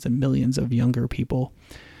and thousands and millions of younger people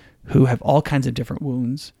who have all kinds of different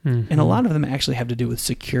wounds. And a lot of them actually have to do with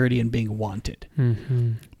security and being wanted.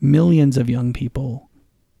 Millions of young people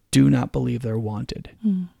do not believe they're wanted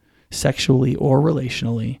sexually or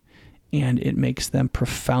relationally, and it makes them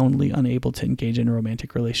profoundly unable to engage in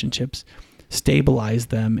romantic relationships, stabilize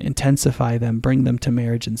them, intensify them, bring them to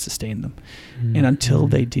marriage, and sustain them. And until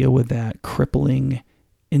they deal with that crippling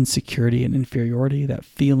insecurity and inferiority, that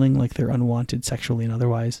feeling like they're unwanted sexually and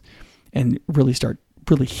otherwise, and really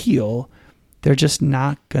heal, they're just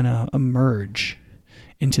not going to emerge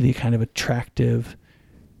into the kind of attractive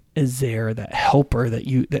Ezer, that helper that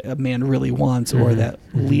a man really wants, or that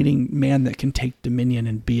leading man that can take dominion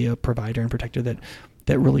and be a provider and protector that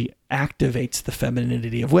really activates the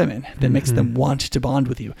femininity of women, that makes them want to bond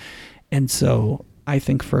with you. And so I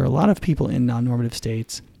think for a lot of people in non-normative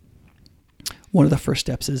states, one of the first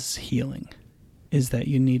steps is healing, is that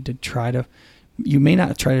you need to you may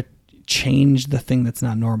not try to change the thing that's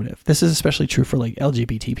not normative. This is especially true for like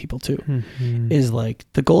LGBT people too, is like,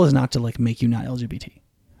 the goal is not to like make you not LGBT.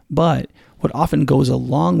 But what often goes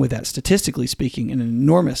along with that, statistically speaking, in an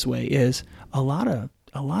enormous way, is a lot of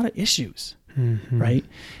issues, right?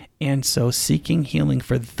 And so seeking healing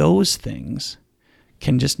for those things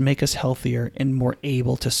can just make us healthier and more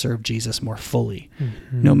able to serve Jesus more fully,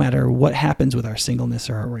 no matter what happens with our singleness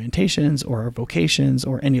or our orientations or our vocations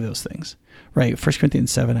or any of those things, right? 1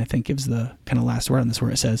 Corinthians 7, I think, gives the kind of last word on this,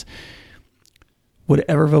 where it says,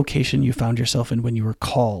 whatever vocation you found yourself in when you were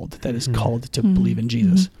called, that is called to believe in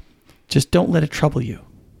Jesus, just don't let it trouble you.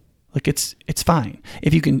 Like it's fine.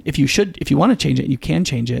 If you want to change it and you can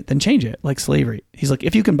change it, then change it, like slavery. He's like,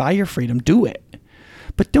 if you can buy your freedom, do it.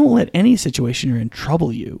 But don't let any situation you're in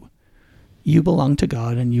trouble you. You belong to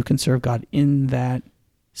God and you can serve God in that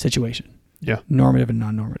situation. Yeah. Normative and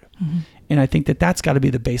non-normative. And I think that that's got to be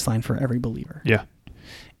the baseline for every believer. Yeah.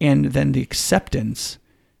 And then the acceptance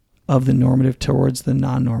of the normative towards the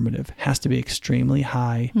non-normative has to be extremely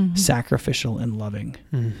high, sacrificial, and loving.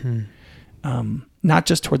 Not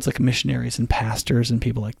just towards like missionaries and pastors and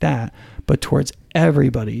people like that, but towards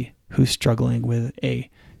everybody who's struggling with a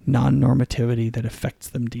non-normativity that affects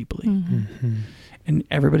them deeply. And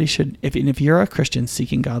everybody should, if you're a Christian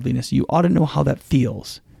seeking godliness, you ought to know how that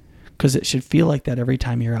feels, because it should feel like that every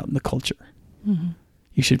time you're out in the culture.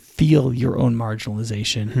 You should feel your own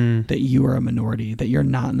marginalization, that you are a minority, that you're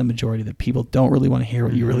not in the majority, that people don't really want to hear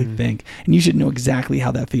what you really think. And you should know exactly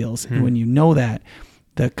how that feels. And when you know that,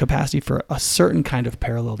 the capacity for a certain kind of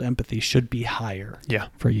paralleled empathy should be higher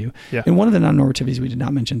for you. Yeah. And one of the non-normativities we did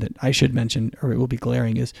not mention that I should mention, or it will be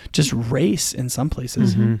glaring, is just race in some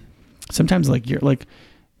places. Sometimes like you're like,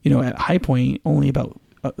 at High Point, only about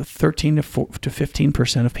 13 to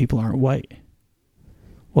 15% of people aren't white.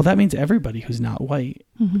 Well, that means everybody who's not white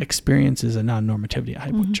experiences a non-normativity at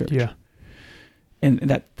High Point Church. Yeah.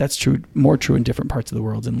 And that's true, more true in different parts of the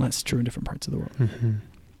world and less true in different parts of the world.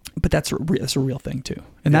 But that's a real thing too.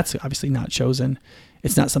 And that's obviously not chosen.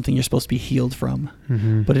 It's not something you're supposed to be healed from,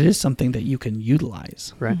 but it is something that you can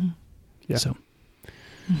utilize. Right. Yeah. So.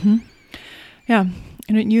 Yeah.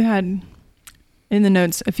 And you had in the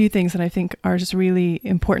notes a few things that I think are just really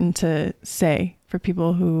important to say for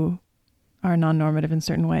people who are non-normative in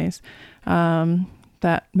certain ways.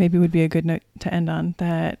 That maybe would be a good note to end on,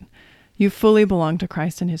 that you fully belong to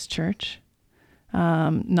Christ and his church.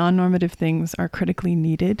 Non-normative things are critically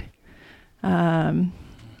needed. And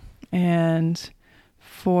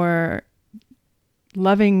for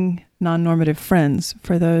loving non-normative friends,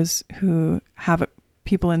 for those who have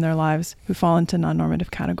people in their lives who fall into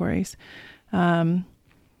non-normative categories, to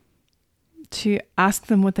ask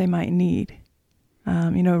them what they might need,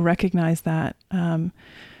 recognize that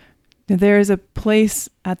there is a place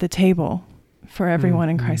at the table for everyone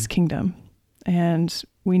in Christ's kingdom, and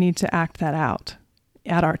we need to act that out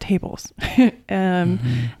at our tables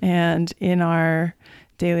and in our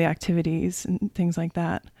daily activities and things like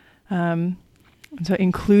that. So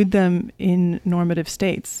include them in normative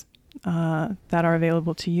states that are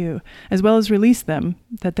available to you, as well as release them,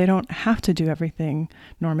 that they don't have to do everything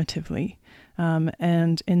normatively.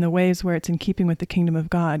 And in the ways where it's in keeping with the kingdom of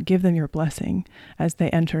God, give them your blessing as they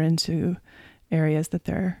enter into areas that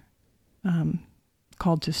they're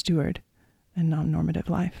called to steward in non-normative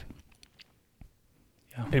life.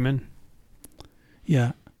 Yeah. Amen.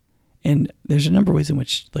 Yeah. And there's a number of ways in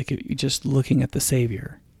which, like, just looking at the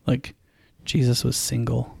Savior, like Jesus was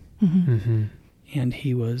single and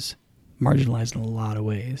he was marginalized in a lot of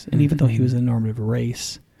ways. And even though he was a normative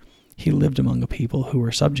race, he lived among a people who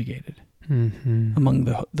were subjugated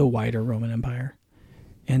among the wider Roman Empire.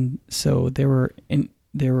 And so there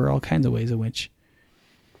were all kinds of ways in which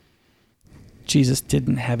Jesus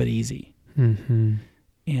didn't have it easy.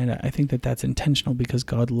 And I think that that's intentional, because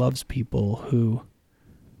God loves people who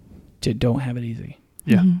don't have it easy.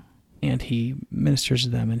 Yeah. And he ministers to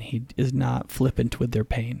them, and he is not flippant with their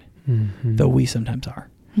pain, though we sometimes are.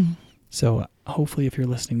 So hopefully if you're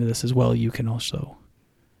listening to this as well, you can also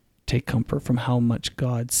take comfort from how much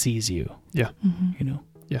God sees you. Yeah.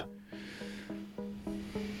 Yeah.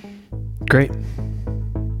 Great.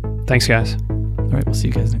 Thanks, guys. All right. We'll see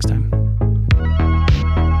you guys next time.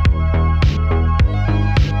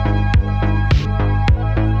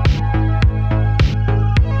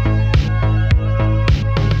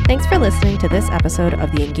 listening to this episode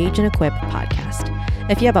of the Engage and Equip podcast.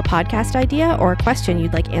 If you have a podcast idea or a question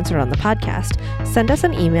you'd like answered on the podcast, send us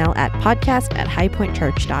an email at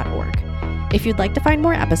podcast@highpointchurch.org. If you'd like to find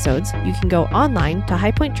more episodes, you can go online to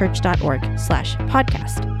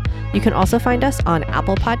highpointchurch.org/podcast. You can also find us on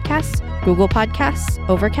Apple Podcasts, Google Podcasts,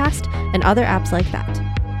 Overcast, and other apps like that.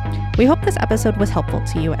 We hope this episode was helpful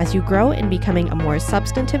to you as you grow in becoming a more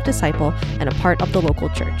substantive disciple and a part of the local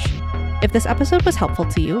church. If this episode was helpful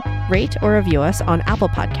to you, rate or review us on Apple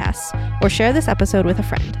Podcasts or share this episode with a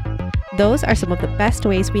friend. Those are some of the best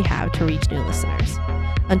ways we have to reach new listeners.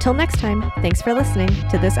 Until next time, thanks for listening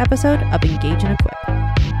to this episode of Engage and Equip.